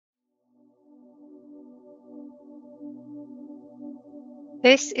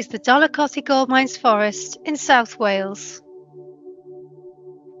This is the Dolaucothi Goldmines Forest in South Wales.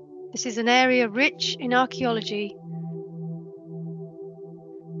 This is an area rich in archaeology.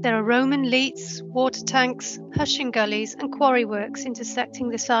 There are Roman leats, water tanks, hushing gullies and quarry works intersecting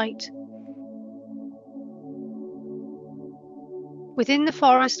the site. Within the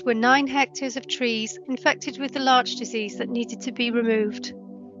forest were 9 hectares of trees infected with the larch disease that needed to be removed.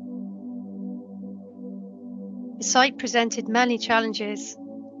 The site presented many challenges.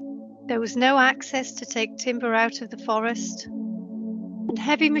 There was no access to take timber out of the forest, and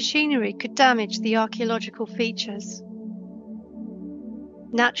heavy machinery could damage the archaeological features.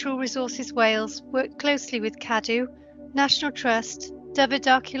 Natural Resources Wales worked closely with Cadw, National Trust, Dyfed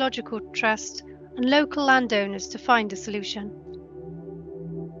Archaeological Trust and local landowners to find a solution.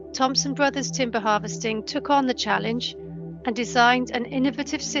 Thompson Brothers Timber Harvesting took on the challenge and designed an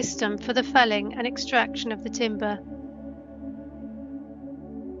innovative system for the felling and extraction of the timber.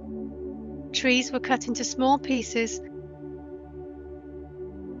 Trees were cut into small pieces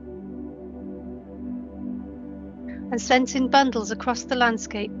and sent in bundles across the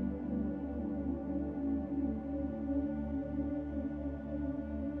landscape.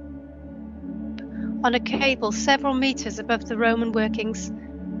 On a cable several meters above the Roman workings.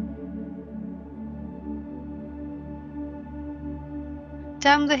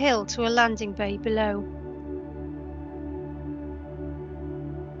 Down the hill to a landing bay below.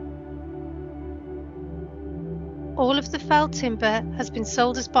 All of the felled timber has been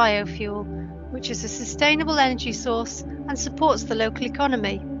sold as biofuel, which is a sustainable energy source and supports the local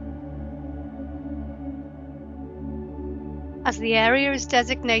economy. As the area is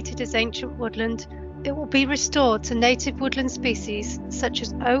designated as ancient woodland, it will be restored to native woodland species such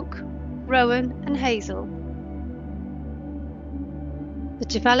as oak, rowan and hazel. The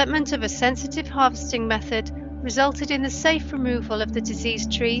development of a sensitive harvesting method resulted in the safe removal of the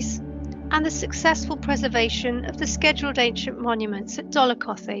diseased trees and the successful preservation of the scheduled ancient monuments at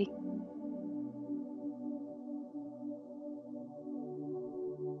Dolaucothi.